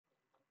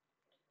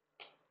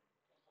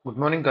Good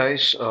morning,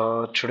 guys.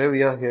 Today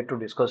we are here to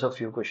discuss a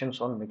few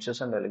questions on mixes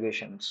and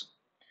allegations,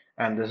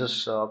 and this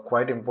is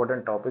quite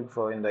important topic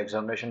for in the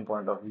examination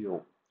point of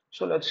view.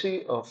 So let's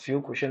see a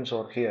few questions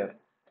over here.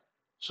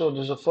 So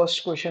this is the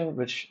first question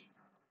which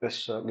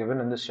is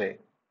given in this way.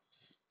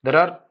 There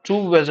are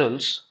two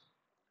vessels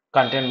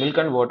contain milk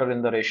and water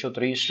in the ratio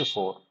 3 is to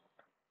 4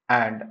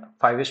 and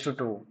 5 is to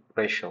 2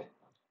 ratio.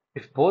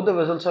 If both the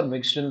vessels are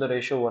mixed in the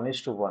ratio 1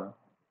 is to 1,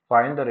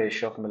 find the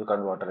ratio of milk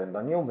and water in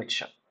the new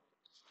mixture.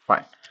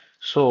 Fine.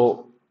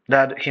 So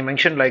that he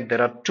mentioned like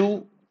there are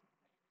two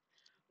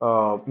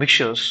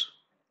mixtures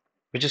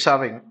which is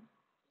having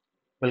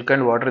milk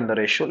and water in the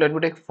ratio. Let me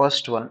take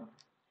first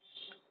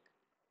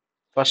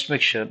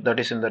mixture that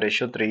is in the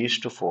ratio 3 is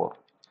to 4,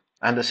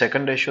 and the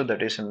second ratio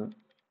that is in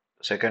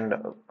second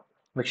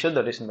mixture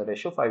that is in the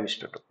ratio 5 is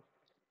to 2.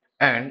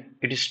 And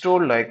it is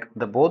told like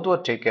the both were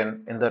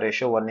taken in the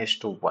ratio 1 is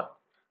to 1,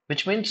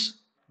 which means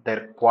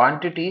their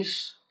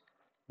quantities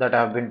that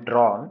have been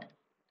drawn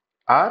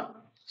are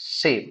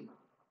same,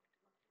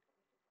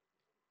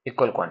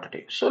 equal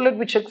quantity. So let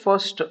me check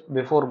first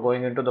before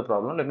going into the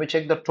problem. Let me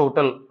check the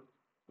total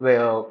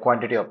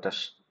quantity of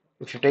this.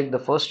 If you take the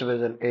first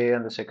vessel A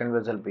and the second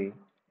vessel B,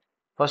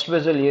 first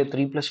vessel A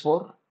 3 plus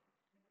 4,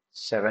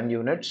 7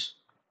 units,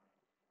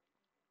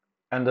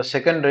 and the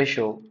second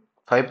ratio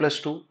 5 plus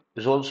 2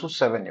 is also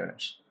 7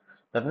 units.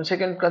 That means I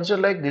can consider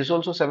like this is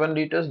also 7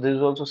 liters, this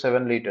is also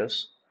 7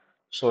 liters.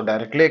 So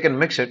directly I can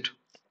mix it.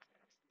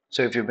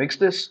 So if you mix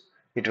this,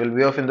 it will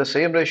be of in the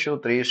same ratio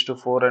 3 is to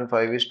 4 and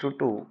 5 is to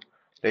 2.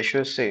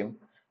 Ratio is same.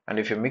 And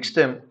if you mix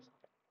them,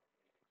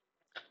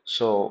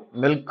 so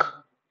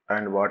milk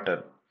and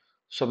water.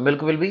 So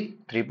milk will be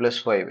 3 plus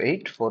 5,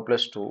 8, 4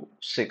 plus 2,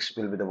 6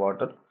 will be the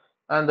water,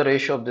 and the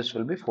ratio of this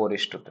will be 4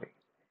 is to 3.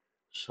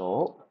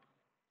 So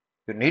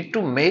you need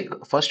to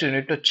make first you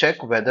need to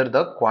check whether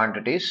the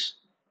quantities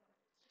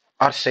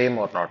are same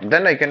or not.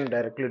 Then I can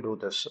directly do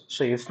this.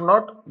 So if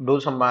not,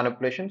 do some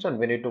manipulations and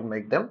we need to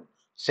make them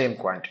same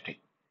quantity.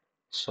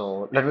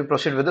 So let me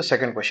proceed with the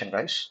second question,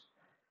 guys.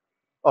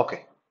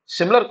 Okay,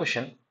 similar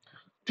question.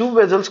 Two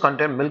vessels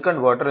contain milk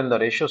and water in the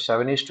ratio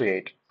 7 is to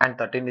 8 and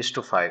 13 is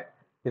to 5.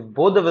 If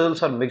both the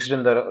vessels are mixed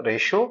in the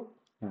ratio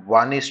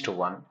 1 is to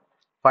 1,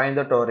 find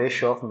the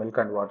ratio of milk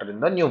and water in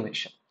the new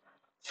mixture.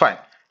 Fine.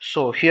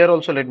 So here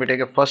also let me take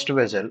a first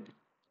vessel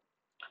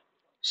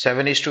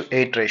 7 is to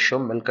 8 ratio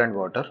milk and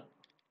water.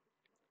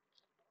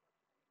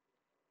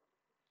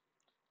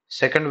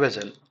 Second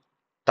vessel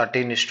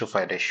 13 is to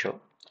 5 ratio.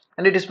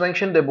 And it is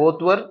mentioned they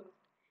both were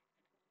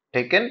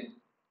taken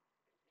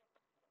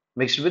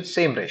mixed with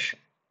same ratio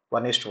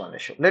 1 is to 1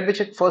 ratio. Let me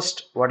check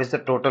first what is the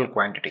total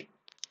quantity.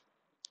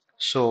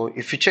 So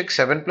if you check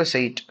 7 plus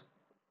 8,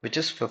 which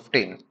is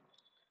 15,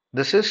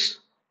 this is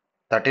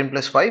 13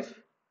 plus 5,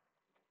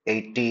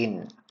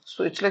 18.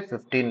 So it's like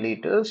 15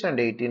 liters and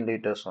 18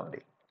 liters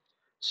only.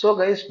 So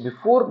guys,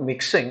 before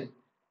mixing,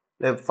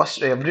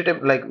 first every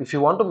time, like if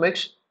you want to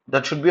mix,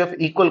 that should be of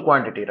equal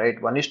quantity,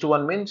 right? 1 is to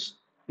 1 means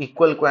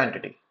equal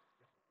quantity,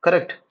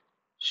 correct?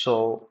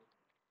 So,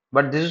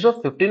 but this is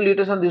of 15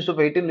 liters and this is of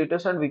 18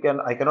 liters, and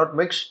I cannot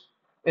mix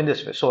in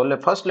this way. So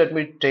first let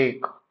me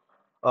make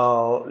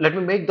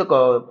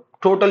the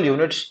total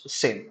units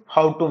same.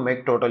 How to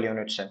make total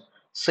units same?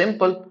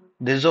 Simple.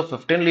 This is of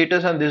 15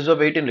 liters and this is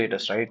of 18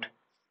 liters, right?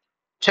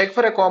 Check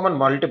for a common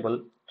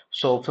multiple.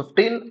 So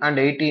 15 and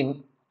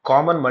 18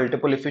 common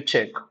multiple if you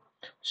check.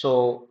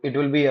 So it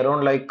will be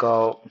around like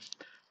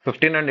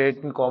 15 and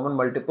 18 common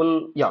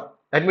multiple. Yeah,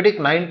 let me take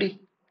 90.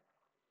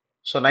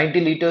 So 90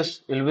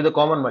 liters will be the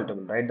common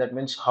multiple, right? That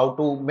means how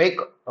to make,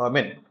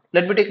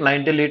 let me take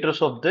 90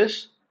 liters of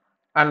this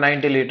and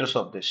 90 liters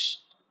of this.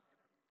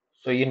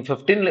 So in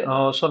 15,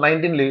 so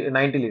 90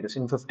 liters.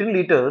 In 15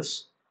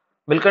 liters,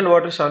 milk and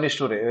water 7 is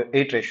to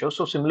 8 ratio.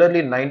 So similarly,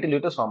 in 90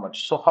 liters, how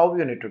much? So how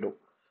you need to do?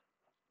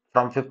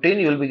 From 15,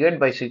 you will be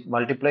get by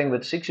multiplying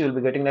with 6, you will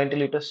be getting 90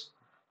 liters.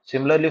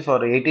 Similarly,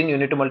 for 18, you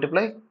need to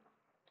multiply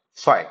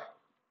 5.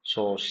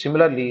 So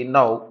similarly,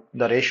 now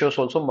the ratios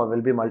also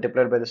will be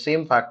multiplied by the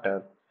same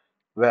factor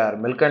where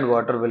milk and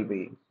water will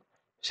be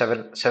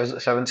 7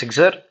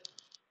 sixer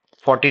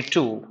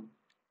 42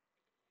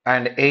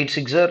 and 8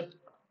 sixer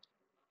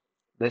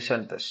this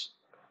and this.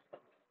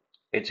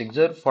 8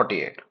 sixer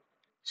 48.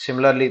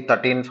 Similarly,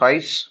 13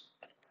 fives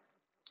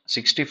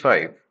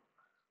 65,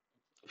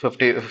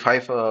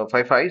 55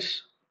 5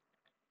 fives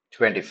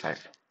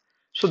 25.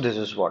 So this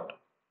is what.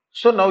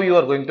 So now you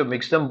are going to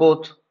mix them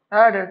both.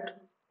 Add it.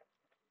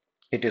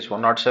 It is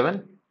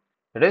 107.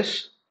 It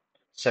is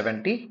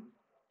 73.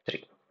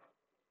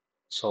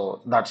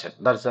 So that's it.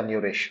 That's the new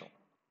ratio.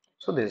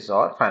 So this is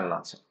our final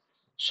answer.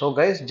 So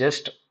guys,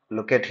 just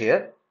look at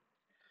here.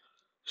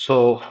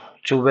 So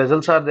two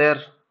vessels are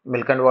there,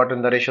 milk and water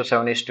in the ratio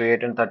 7 is to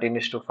 8 and 13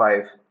 is to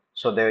 5.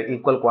 So their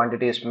equal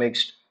quantity is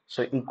mixed.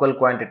 So equal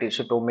quantity.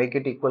 So to make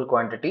it equal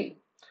quantity,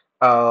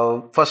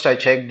 first I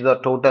checked the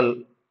total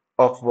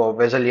of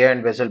vessel A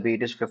and vessel B.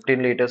 It is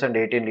 15 liters and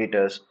 18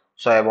 liters.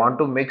 So I want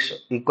to mix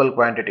equal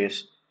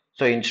quantities.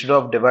 So instead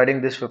of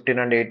dividing this 15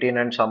 and 18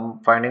 and some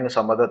finding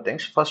some other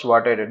things, first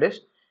what I did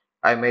is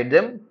I made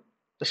them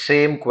the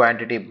same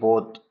quantity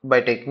both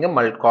by taking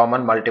a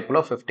common multiple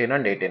of 15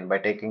 and 18. By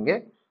taking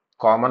a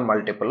common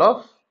multiple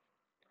of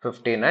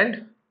 15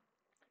 and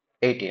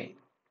 18.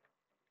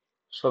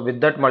 So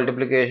with that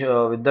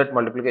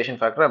multiplication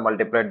factor, I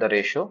multiplied the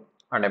ratio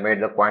and I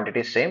made the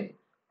quantity same,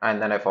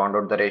 and then I found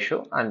out the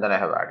ratio and then I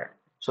have added.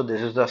 So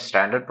this is the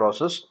standard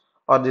process,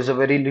 or this is a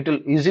very little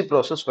easy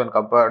process when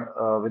compared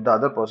with the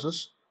other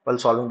process while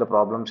solving the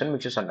problems in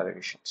mixes and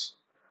derivations.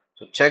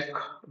 So check,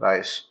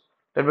 guys.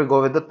 Let me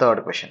go with the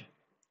third question.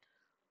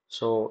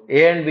 So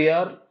A and B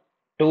are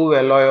two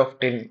alloy of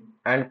tin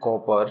and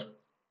copper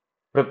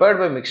prepared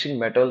by mixing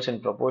metals in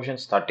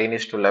proportions 13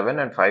 is to 11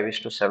 and 5 is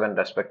to 7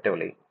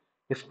 respectively.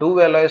 If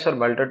two alloys are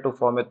melted to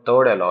form a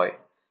third alloy,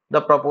 the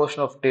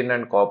proportion of tin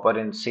and copper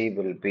in C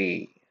will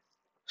be.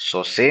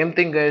 So same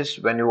thing guys,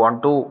 when you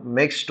want to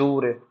mix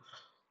two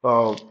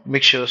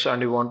mixtures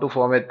and you want to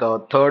form a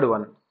third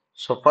one.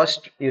 So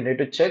first you need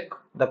to check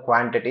the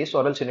quantities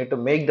or else you need to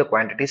make the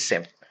quantities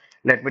same.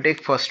 Let me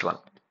take first one.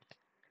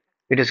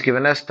 It is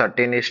given as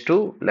 13 is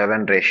to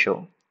 11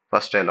 ratio,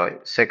 first alloy.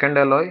 Second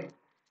alloy,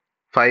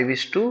 5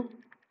 is to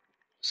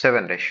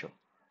 7 ratio.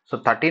 So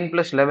 13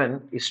 plus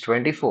 11 is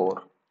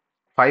 24.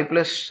 5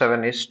 plus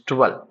 7 is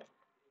 12.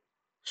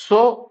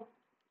 So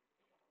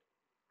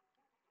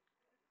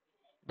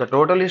the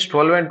total is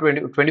 12 and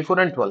 20, 24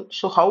 and 12.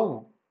 So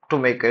how to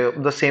make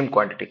the same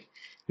quantity?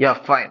 Yeah,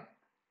 fine.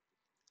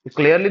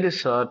 Clearly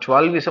this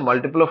 12 is a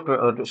multiple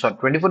of, sorry,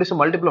 24 is a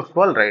multiple of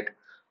 12, right?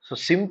 So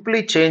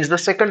simply change the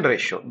second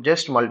ratio.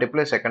 Just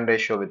multiply second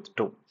ratio with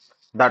 2.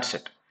 That's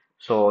it.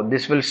 So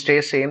this will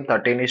stay same,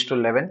 13 is to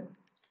 11.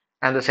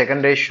 And the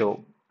second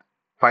ratio,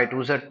 5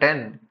 twos are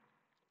 10,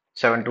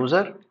 7 twos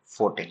are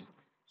 14.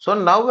 So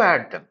now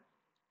add them.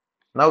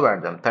 Now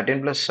add them.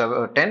 13 plus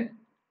 7, 10,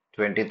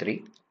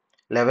 23.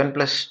 11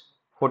 plus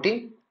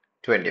 14,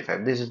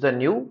 25. This is the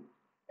new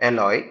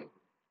alloy,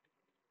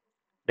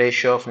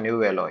 ratio of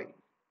new alloy.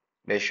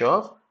 Ratio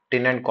of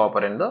tin and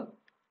copper in the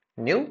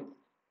new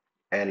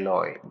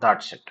alloy.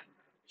 That's it.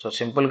 So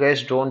simple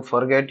guys, don't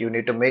forget you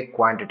need to make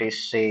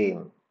quantities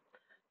same.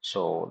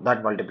 So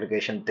that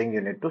multiplication thing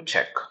you need to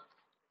check.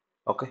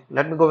 Okay,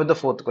 let me go with the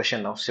fourth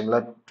question now,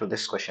 similar to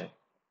this question.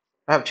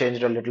 I have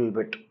changed a little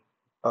bit,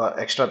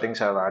 extra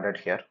things I have added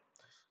here.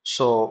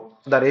 So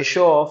the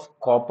ratio of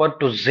copper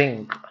to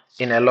zinc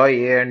in alloy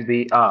A and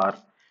B are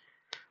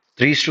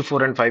 3 is to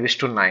 4 and 5 is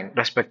to 9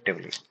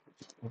 respectively.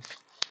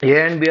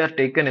 A and B are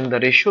taken in the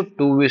ratio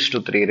 2 is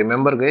to 3.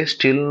 Remember guys,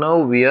 till now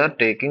we are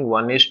taking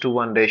 1 is to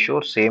 1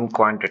 ratio, same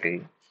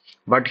quantity.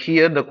 But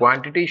here the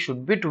quantity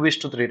should be 2 is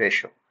to 3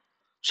 ratio.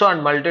 So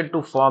unmelted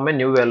to form a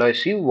new alloy,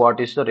 see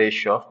what is the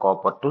ratio of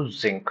copper to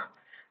zinc.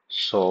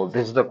 So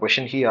this is the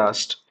question he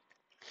asked.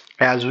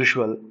 As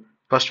usual,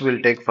 first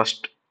we'll take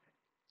first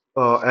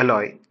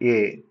alloy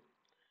A.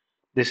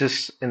 This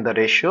is in the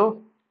ratio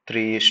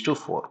 3 is to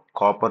 4.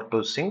 Copper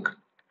to zinc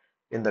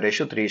in the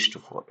ratio 3 is to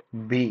 4.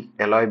 B,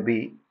 alloy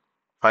B,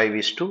 5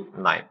 is to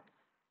 9.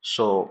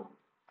 So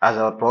as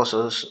our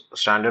process,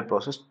 standard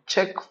process,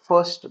 check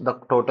first the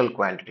total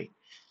quantity.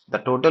 The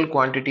total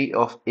quantity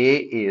of A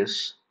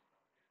is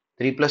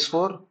 3 plus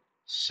 4,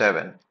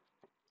 7.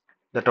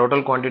 The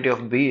total quantity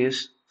of B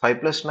is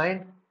 5 plus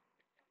 9,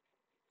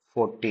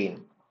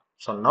 14.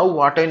 So now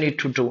what I need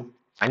to do?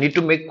 I need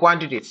to make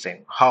quantity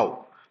same.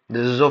 How?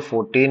 This is a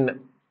 14,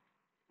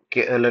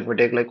 let me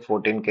take like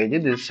 14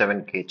 kg, this is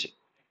 7 kg.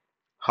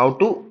 How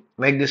to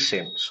make this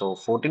same? So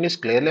 14 is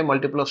clearly a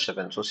multiple of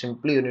 7. So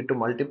simply you need to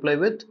multiply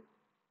with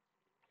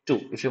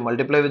 2. If you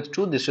multiply with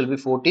 2, this will be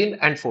 14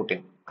 and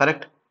 14.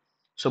 Correct?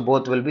 So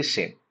both will be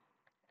same.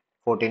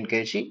 14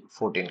 kg,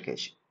 14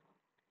 kg.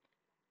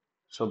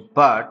 So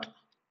but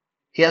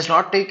he has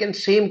not taken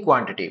same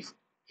quantity.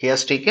 He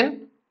has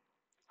taken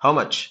how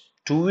much?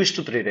 2 is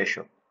to 3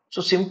 ratio.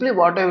 So simply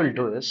what I will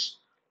do is,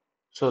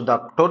 so the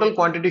total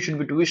quantity should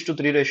be 2 is to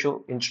 3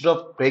 ratio. Instead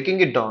of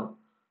breaking it down,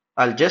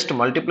 I'll just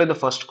multiply the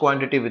first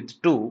quantity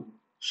with 2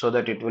 so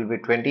that it will be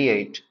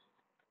 28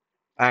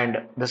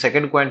 and the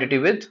second quantity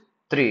with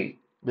 3.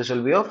 This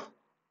will be of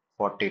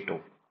 42.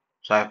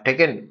 So I have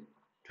taken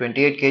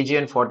 28 kg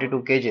and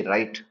 42 kg,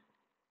 right?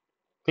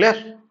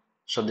 Clear?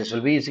 So this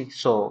will be easy.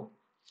 So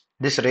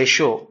this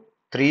ratio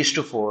 3 is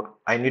to 4,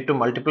 I need to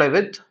multiply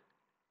with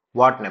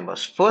what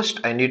numbers?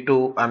 First, I'm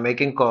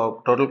making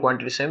total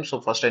quantity same.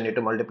 So first I need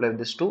to multiply with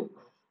this 2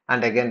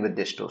 and again with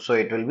this 2. So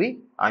it will be,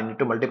 I need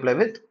to multiply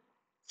with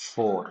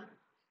 4.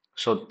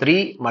 So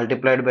 3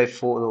 multiplied by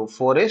 4,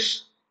 4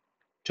 is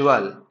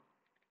 12.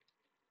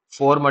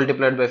 4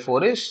 multiplied by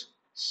 4 is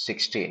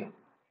 16.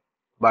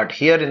 But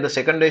here in the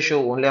second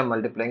ratio only I'm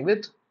multiplying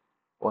with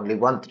only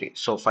 1 3.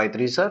 So 5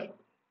 3s are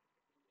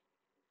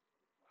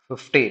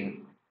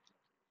 15.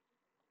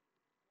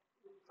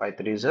 5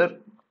 3s are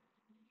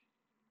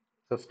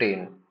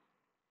 15.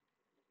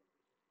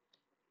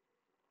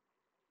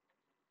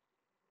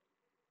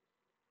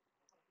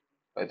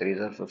 5 3s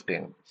are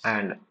 15.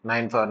 And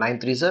 9 for 9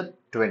 3s are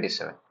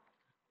 27.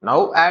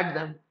 Now add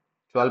them.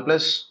 12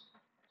 plus.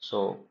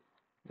 So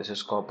this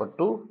is copper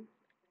to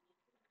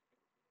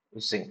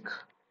zinc.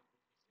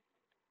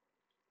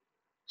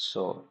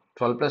 So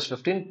 12 plus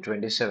 15,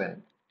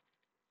 27.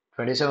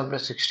 27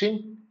 plus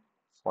 16,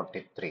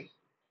 43.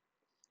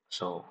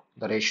 So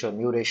the ratio,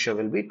 new ratio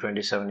will be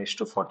 27 is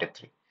to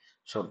 43.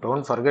 So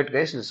don't forget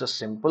guys, this is a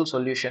simple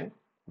solution.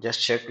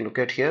 Just check, look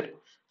at here.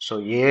 So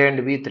A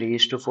and B 3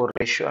 is to 4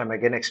 ratio. I'm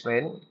again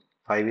explaining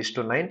 5 is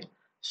to 9.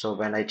 So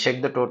when I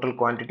check the total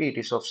quantity, it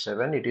is of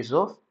 7, it is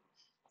of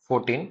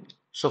 14.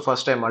 So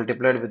first I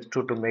multiplied with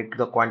 2 to make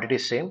the quantity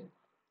same.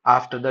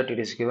 After that it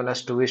is given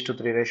as 2 is to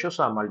 3 ratio.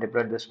 So I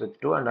multiplied this with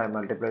 2 and I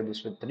multiplied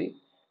this with 3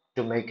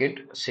 to make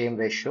it same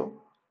ratio.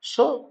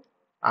 So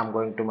I'm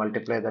going to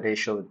multiply the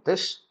ratio with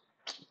this.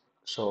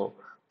 So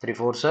 3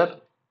 fours are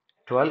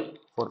 12,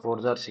 4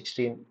 fours are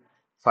 16,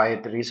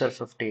 5 threes are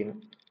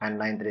 15 and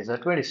 9 threes are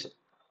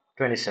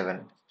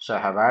 27. So I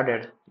have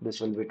added, this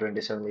will be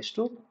 27 is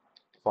to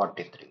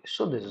 43.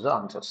 So this is the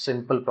answer.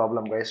 Simple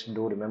problem guys,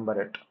 do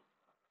remember it.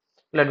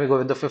 Let me go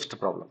with the fifth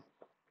problem.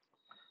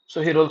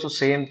 So here also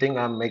same thing,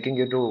 I'm making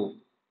you to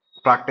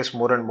practice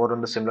more and more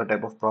on the similar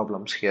type of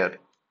problems here.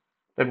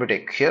 Let me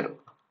take here,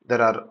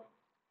 there are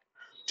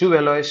two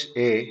alloys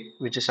A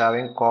which is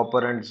having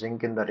copper and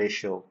zinc in the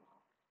ratio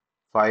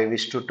 5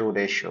 is to 2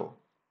 ratio,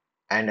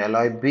 and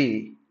alloy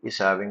B is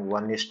having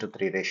 1 is to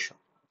 3 ratio.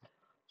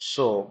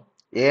 So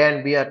A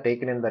and B are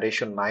taken in the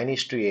ratio 9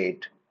 is to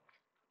 8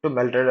 to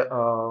melted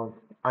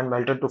and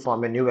melted to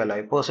form a new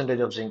alloy. Percentage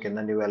of zinc in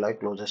the new alloy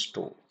closest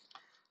to.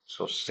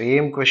 So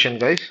same question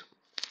guys.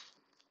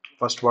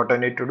 First what I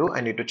need to do, I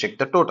need to check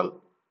the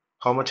total.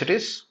 How much it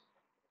is?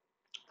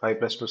 5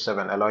 plus 2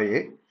 7 alloy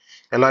A.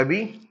 Alloy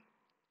B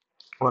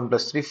 1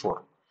 plus 3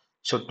 4.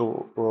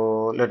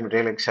 So let me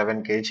take like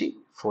 7 kg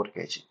 4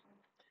 kg.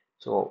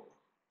 So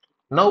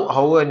now,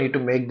 how I need to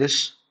make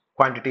this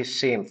quantity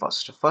same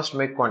first? First,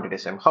 make quantity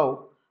same.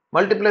 How?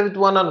 Multiply with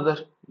one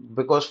another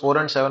because 4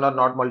 and 7 are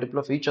not multiple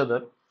of each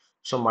other.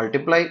 So,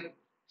 multiply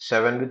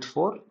 7 with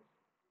 4,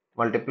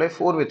 multiply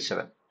 4 with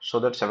 7. So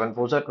that 7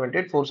 4s are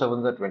 28, 4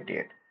 7s are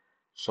 28.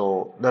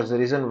 So, that's the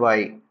reason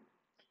why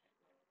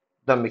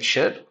the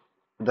mixture,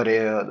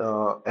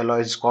 the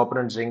alloys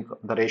copper and zinc,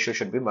 the ratio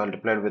should be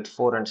multiplied with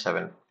 4 and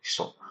 7.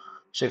 So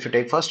if you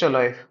take first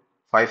alloy,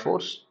 5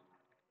 fours,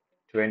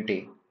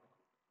 20.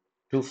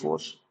 Two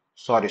fours.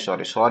 Sorry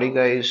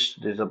guys.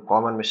 This is a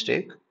common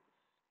mistake.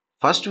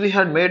 First we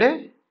had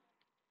made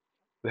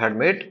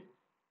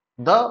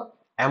the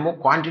ammo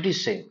quantity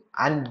same,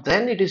 and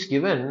then it is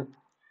given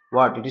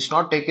what? It is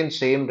not taken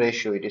same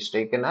ratio. It is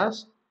taken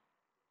as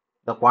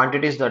the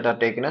quantities that are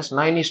taken as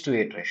 9 is to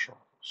 8 ratio.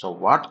 So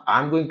what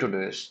I'm going to do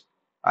is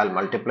I'll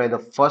multiply the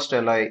first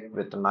alloy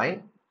with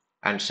 9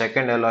 and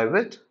second alloy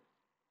with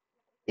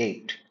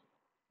 8.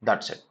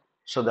 That's it.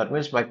 So that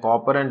means my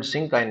copper and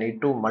zinc I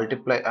need to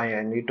multiply.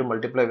 I need to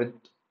multiply with.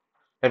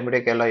 Let me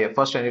take LIF.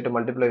 First, I need to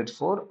multiply with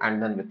 4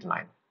 and then with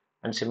 9.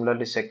 And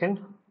similarly, second,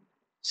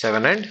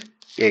 7 and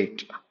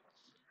 8.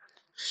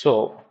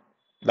 So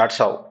that's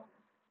how.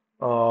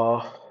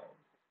 Uh,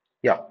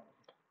 yeah.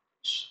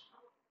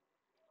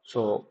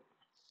 So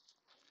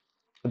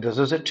this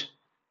is it.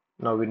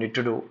 Now we need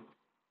to do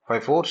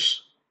 5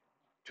 fours,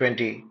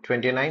 20,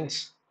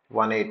 29s,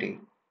 180.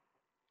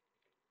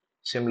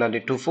 Similarly,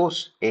 2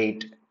 fours,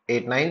 8,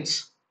 8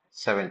 nines,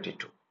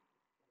 72.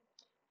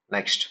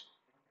 Next,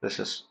 this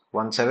is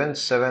 1 seven,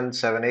 7,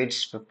 7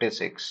 eights,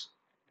 56.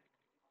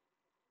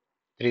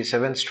 3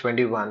 sevens,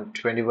 21,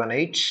 21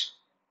 eights,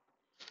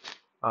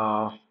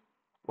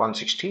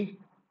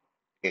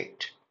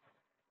 168.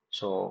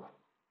 So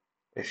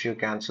if you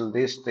cancel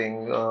this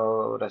thing,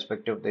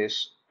 respective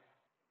this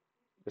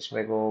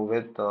may go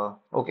with,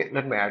 okay,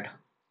 let me add.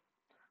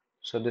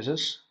 So this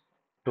is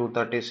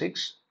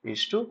 236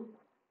 is to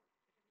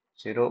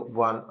 0,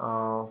 1,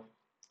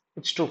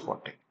 it's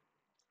 240.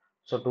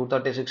 So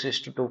 236 is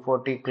to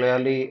 240,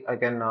 clearly I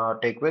can I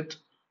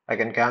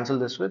can cancel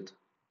this with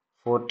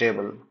 4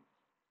 table.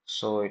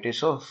 So it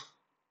is of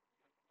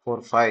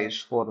 4 fives,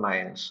 4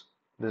 nines.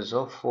 This is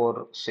of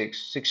 4 6,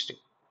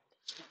 60.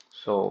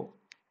 So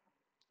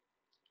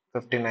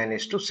 59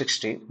 is to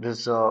 60. This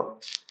is right.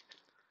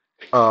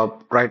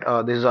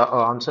 This is a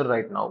answer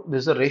right now.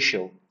 This is a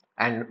ratio,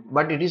 and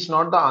but it is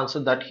not the answer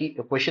that he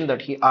a question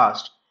that he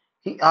asked.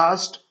 He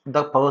asked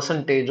the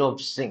percentage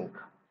of zinc.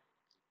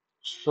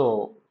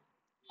 So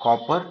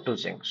copper to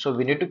zinc. So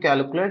we need to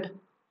calculate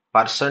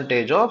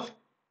percentage of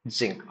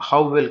zinc.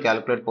 How will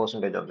calculate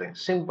percentage of zinc?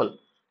 Simple.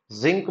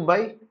 Zinc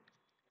by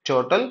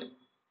total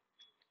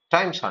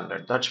times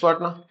 100. That's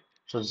what now.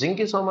 So zinc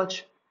is how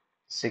much?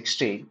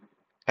 60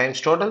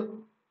 times total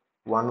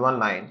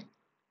 119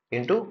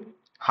 into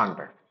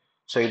 100.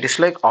 So it is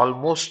like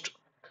almost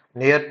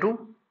near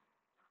to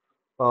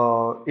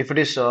if it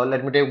is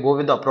let me take go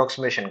with the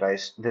approximation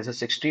guys. This is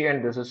 60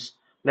 and this is,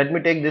 let me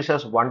take this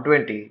as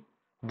 120.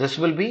 This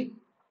will be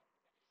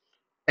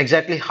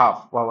exactly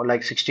half. Well,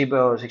 like 60 by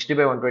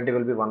 120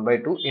 will be 1 by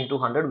 2 into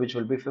 100, which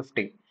will be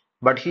 50.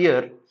 But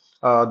here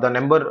the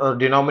number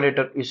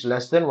denominator is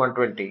less than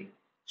 120.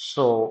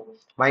 So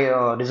my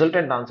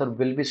resultant answer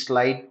will be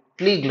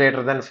slightly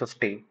greater than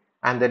 50.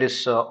 And there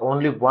is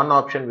only one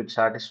option which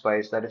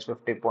satisfies, that is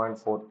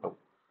 50.42.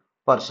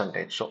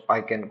 percentage. So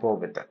I can go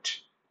with that.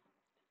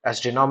 As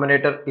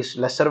denominator is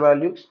lesser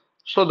value,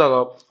 so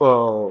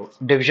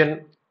the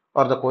division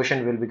or the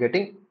quotient will be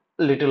getting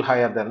little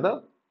higher than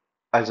the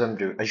assumed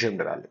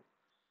value.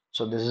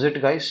 So this is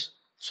it, guys.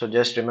 So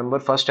just remember,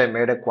 first I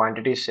made a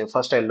quantity. Say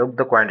first I looked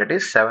the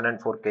quantities 7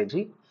 and 4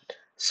 kg.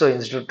 So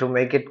instead to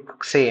make it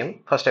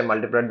same, first I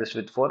multiplied this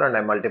with 4 and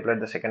I multiplied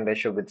the second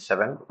ratio with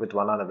 7 with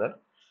one another.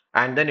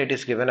 And then it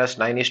is given as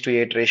 9 is to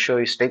 8 ratio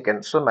is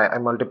taken. So I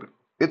multiply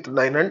with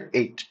 9 and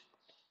 8.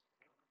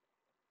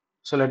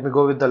 So let me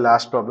go with the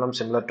last problem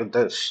similar to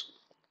this.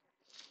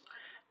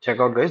 Check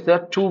out, guys. There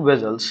are two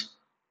vessels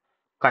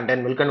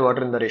contain milk and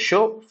water in the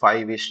ratio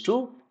 5 is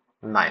to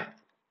 9.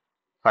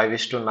 5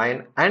 is to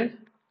 9 and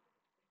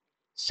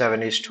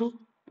 7 is to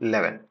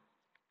 11.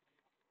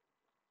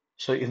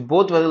 So if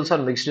both vessels are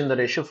mixed in the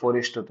ratio 4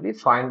 is to 3,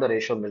 find the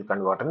ratio of milk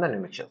and water in the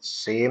mixture.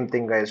 Same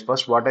thing, guys.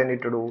 First, what I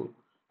need to do,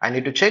 I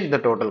need to check the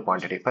total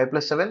quantity. 5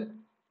 plus 7,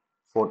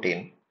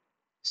 14.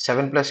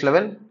 7 plus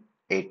 11,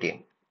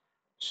 18.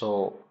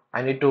 So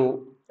I need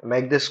to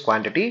make this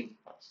quantity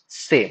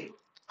same.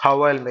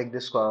 How I'll make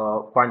this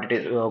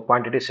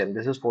quantity same?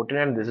 This is 14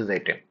 and this is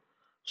 18.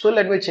 So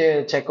let me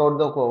check out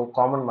the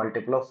common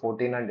multiple of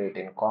 14 and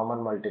 18.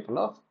 Common multiple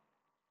of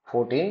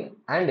 14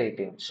 and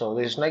 18. So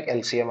this is like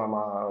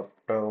LCM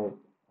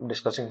I'm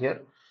discussing here.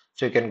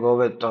 So you can go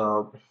with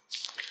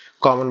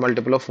common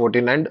multiple of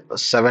 14 and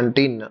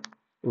 17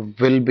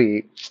 will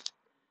be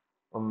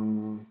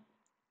um,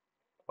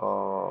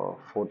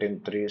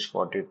 14 3 is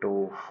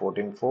 42,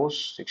 14 4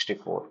 is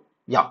 64.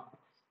 Yeah.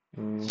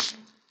 Mm,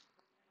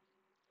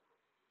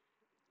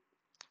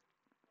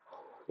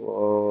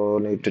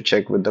 need to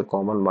check with the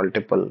common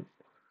multiple.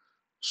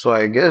 So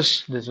I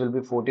guess this will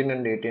be 14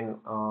 and 18.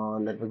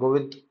 Let me go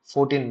with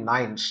 14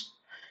 nines.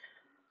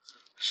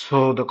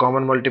 So the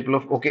common multiple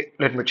of, okay,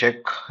 let me check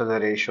the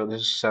ratio.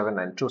 This is 7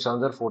 and 2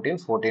 sevens are 14,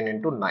 14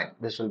 into 9.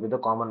 This will be the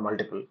common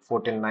multiple.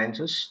 14 nines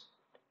is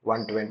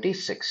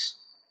 126.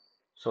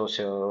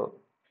 So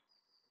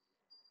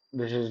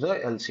this is the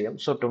LCM.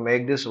 So to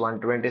make this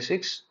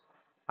 126,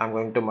 I'm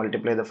going to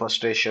multiply the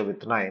first ratio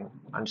with 9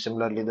 and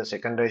similarly the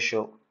second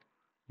ratio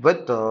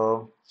with,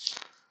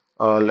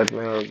 let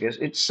me guess,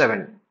 it's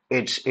 7.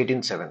 It's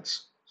 18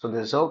 sevens. So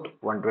this is out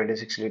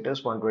 126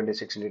 liters,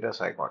 126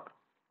 liters I got.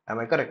 Am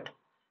I correct?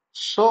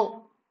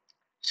 So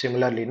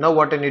similarly, now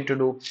what I need to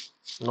do?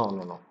 No,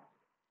 no, no.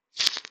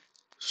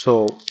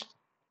 So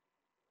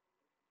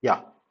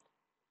yeah,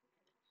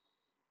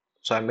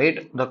 so I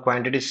made the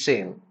quantity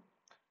same.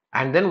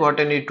 And then what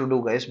I need to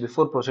do, guys,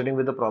 before proceeding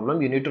with the problem,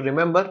 you need to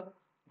remember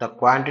the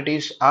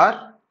quantities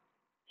are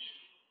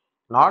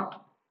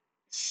not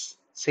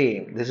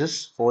same. This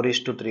is 4 is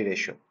to 3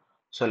 ratio.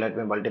 So let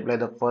me multiply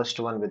the first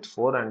one with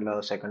 4 and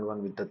the second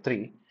one with the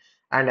 3.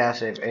 And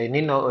as if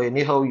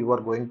anyhow you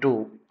are going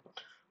to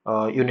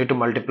you need to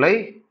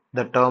multiply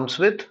the terms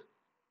with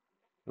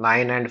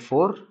 9 and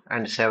 4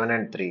 and 7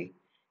 and 3.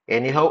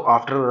 Anyhow,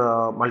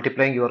 after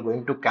multiplying, you are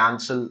going to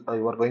cancel,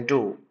 you are going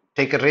to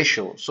take a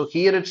ratio. So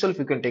here itself,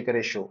 you can take a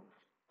ratio.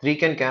 3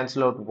 can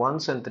cancel out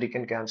once and 3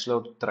 can cancel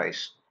out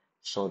thrice.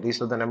 So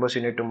these are the numbers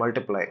you need to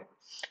multiply.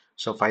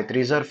 So 5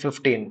 threes are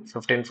 15,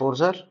 15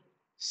 fours are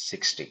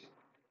 60.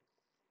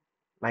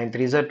 9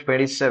 threes are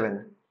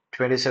 27,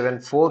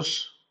 27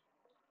 fours,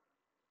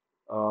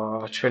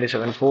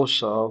 27 fours,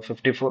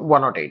 54,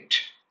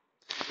 108.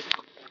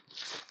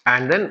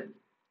 And then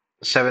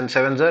 7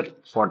 sevens are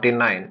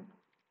 49,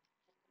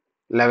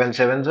 11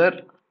 sevens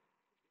are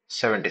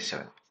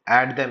 77.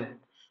 Add them.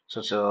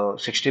 So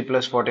 60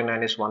 plus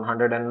 49 is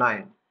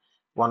 109.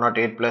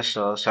 108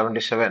 plus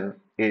 77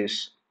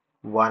 is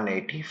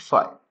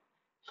 185.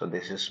 So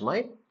this is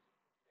my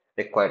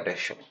required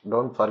ratio.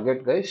 Don't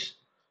forget, guys.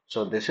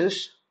 So this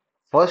is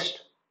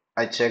first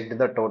I checked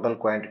the total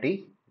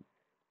quantity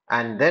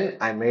and then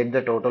I made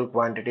the total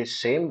quantity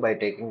same by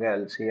taking the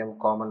LCM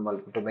common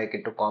multiple to make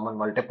it to common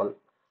multiple.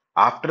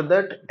 After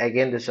that,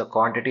 again, this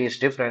quantity is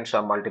different, so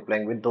I'm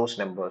multiplying with those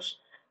numbers,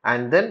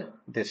 and then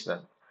this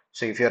one.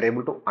 So if you are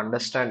able to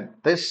understand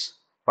this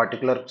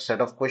particular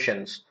set of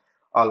questions,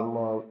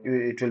 almost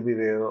it will be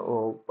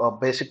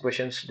basic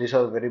questions. These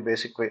are very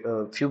basic,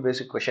 few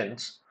basic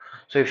questions.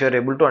 So if you are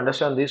able to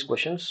understand these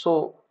questions,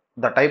 so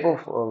the type of,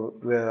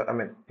 I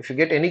mean, if you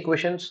get any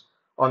questions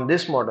on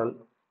this model,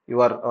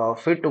 you are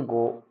fit to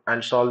go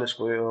and solve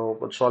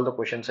the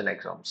questions in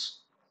exams.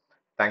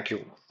 Thank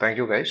you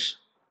guys.